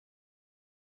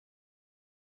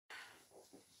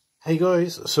Hey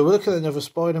guys, so we're looking at another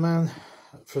Spider-Man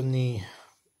from the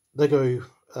Lego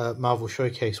Marvel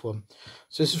Showcase one.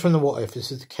 So this is from the What If.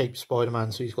 This is the Cape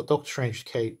Spider-Man. So he's got Doctor Strange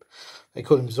cape. They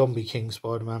call him Zombie King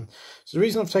Spider-Man. So the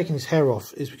reason I've taken his hair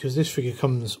off is because this figure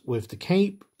comes with the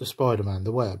cape, the Spider-Man,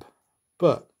 the web.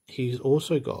 But he's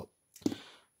also got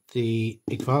the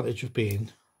advantage of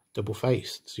being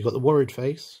double-faced. So you've got the worried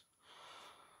face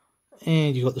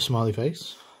and you've got the smiley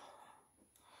face.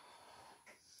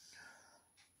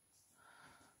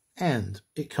 And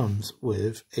it comes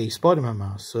with a Spider-Man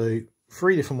mask. So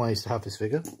 3 different ways to have this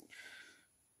figure.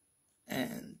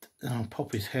 And I'll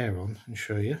pop his hair on and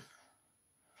show you.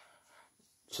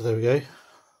 So there we go.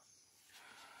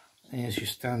 Here's your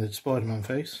standard Spider-Man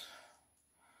face.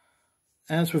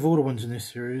 As with all the ones in this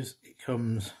series, it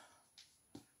comes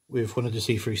with one of the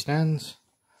see-through stands.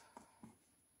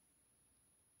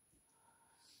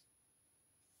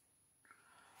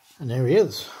 And there he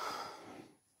is.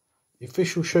 The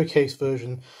official showcase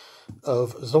version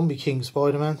of Zombie King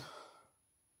Spider-Man.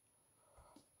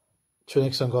 Till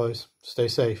next time guys, stay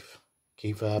safe,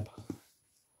 keep fab.